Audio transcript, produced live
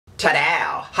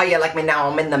Ta-da! How you like me now?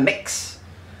 I'm in the mix.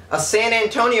 A San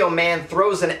Antonio man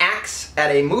throws an axe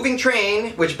at a moving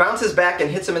train, which bounces back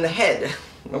and hits him in the head.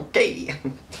 Okay.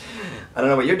 I don't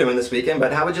know what you're doing this weekend,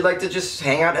 but how would you like to just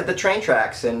hang out at the train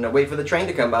tracks and wait for the train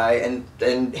to come by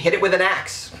and hit it with an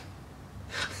axe?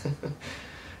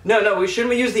 No, shouldn't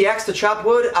we use the axe to chop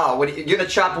wood? Oh, what, you're gonna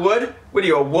chop wood? What are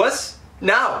you, a wuss?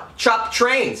 No, chop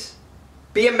trains.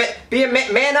 Be a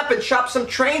man up and chop some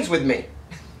trains with me.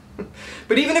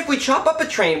 But even if we chop up a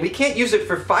train, we can't use it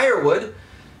for firewood.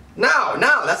 No,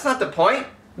 that's not the point.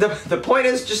 The point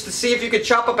is just to see if you could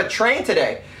chop up a train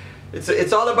today.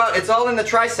 It's all in the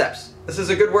triceps. This is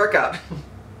a good workout.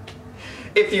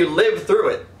 If you live through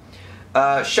it.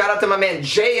 Shout out to my man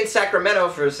Jay in Sacramento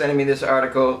for sending me this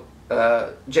article.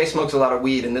 Jay smokes a lot of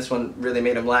weed, and this one really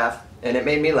made him laugh, and it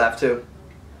made me laugh too.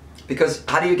 Because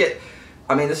how do you get?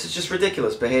 I mean, this is just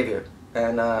ridiculous behavior,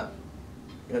 and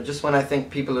you know, just when I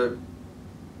think people are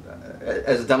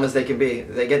as dumb as they can be,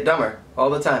 they get dumber all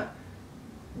the time.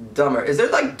 Dumber. Is there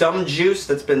like dumb juice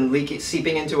that's been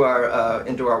seeping into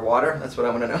our water? That's what I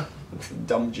want to know.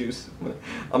 Dumb juice.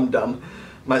 I'm dumb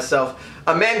myself.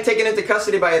 A man taken into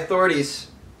custody by authorities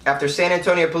after San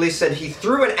Antonio police said he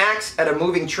threw an axe at a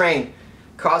moving train,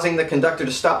 causing the conductor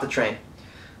to stop the train.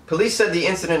 Police said the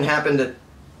incident happened at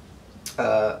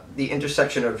the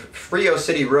intersection of Frio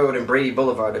City Road and Brady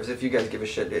Boulevard. As if you guys give a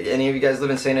shit. Any of you guys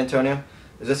live in San Antonio?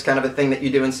 Is this kind of a thing that you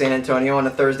do in San Antonio on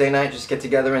a Thursday night? Just get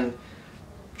together and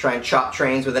try and chop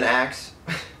trains with an axe?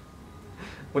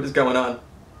 What is going on?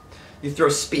 You throw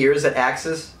spears at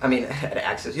axes? I mean, at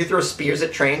axes. You throw spears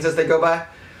at trains as they go by?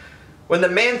 When the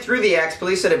man threw the axe,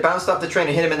 police said it bounced off the train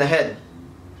and hit him in the head.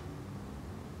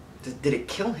 Did it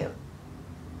kill him?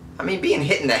 I mean, being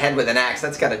hit in the head with an axe,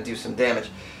 that's got to do some damage.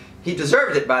 He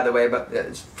deserved it, by the way,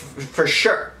 but for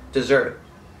sure deserved it.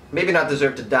 Maybe not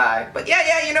deserve to die, but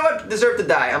yeah, you know what? Deserve to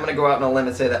die. I'm going to go out on a limb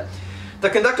and say that. The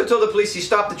conductor told the police he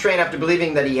stopped the train after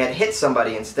believing that he had hit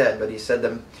somebody instead, but he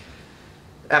said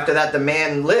after that the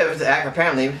man lived.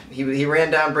 Apparently, he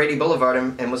ran down Brady Boulevard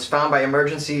and was found by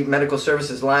emergency medical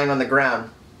services lying on the ground.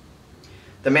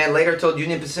 The man later told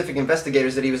Union Pacific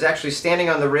investigators that he was actually standing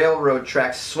on the railroad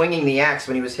tracks swinging the axe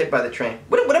when he was hit by the train.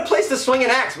 What a place to swing an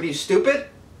axe. What are you, stupid?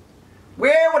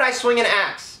 Where would I swing an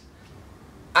axe?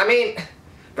 I mean,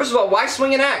 first of all, why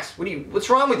swing an axe? What's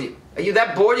wrong with you? Are you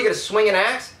that bored you're going to swing an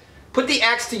axe? Put the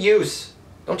axe to use.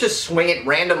 Don't just swing it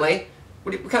randomly.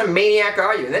 What kind of maniac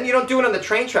are you? And then you don't do it on the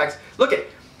train tracks. Look,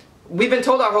 we've been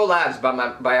told our whole lives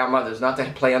by our mothers not to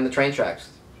play on the train tracks.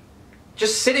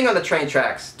 Just sitting on the train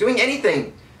tracks, doing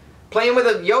anything. Playing with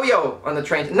a yo-yo on the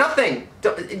train. Nothing.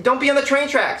 Don't be on the train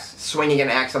tracks. Swinging an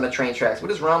axe on the train tracks.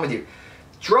 What is wrong with you?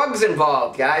 Drugs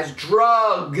involved, guys.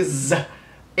 Drugs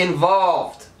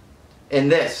involved in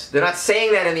this. They're not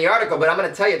saying that in the article, but I'm going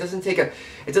to tell you, it doesn't take a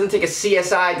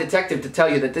CSI detective to tell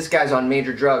you that this guy's on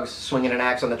major drugs, swinging an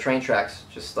axe on the train tracks.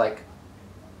 Just like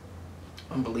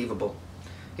unbelievable.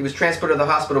 He was transported to the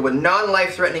hospital with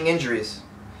non-life-threatening injuries.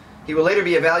 He will later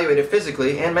be evaluated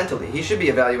physically and mentally. He should be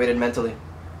evaluated mentally.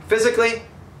 Physically,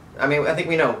 I mean, I think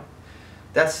we know.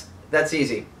 That's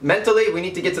easy. Mentally, we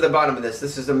need to get to the bottom of this.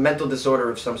 This is a mental disorder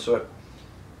of some sort.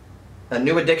 A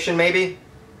new addiction, maybe?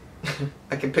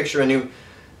 I can picture a new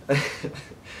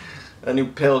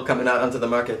pill coming out onto the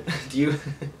market. Do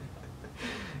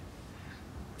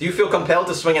you feel compelled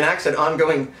to swing an axe at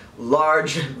ongoing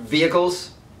large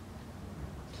vehicles?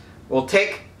 Well,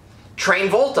 take Train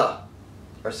Volta,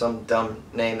 or some dumb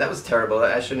name. That was terrible.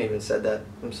 I shouldn't even said that.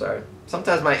 I'm sorry.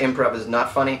 Sometimes my improv is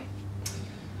not funny.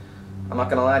 I'm not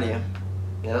gonna lie to you.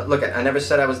 You know, look, I never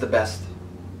said I was the best.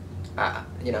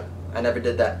 You know, I never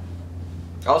did that.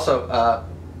 Also,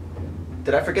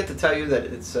 did I forget to tell you that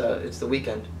it's the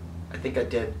weekend? I think I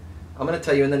did. I'm gonna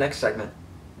tell you in the next segment.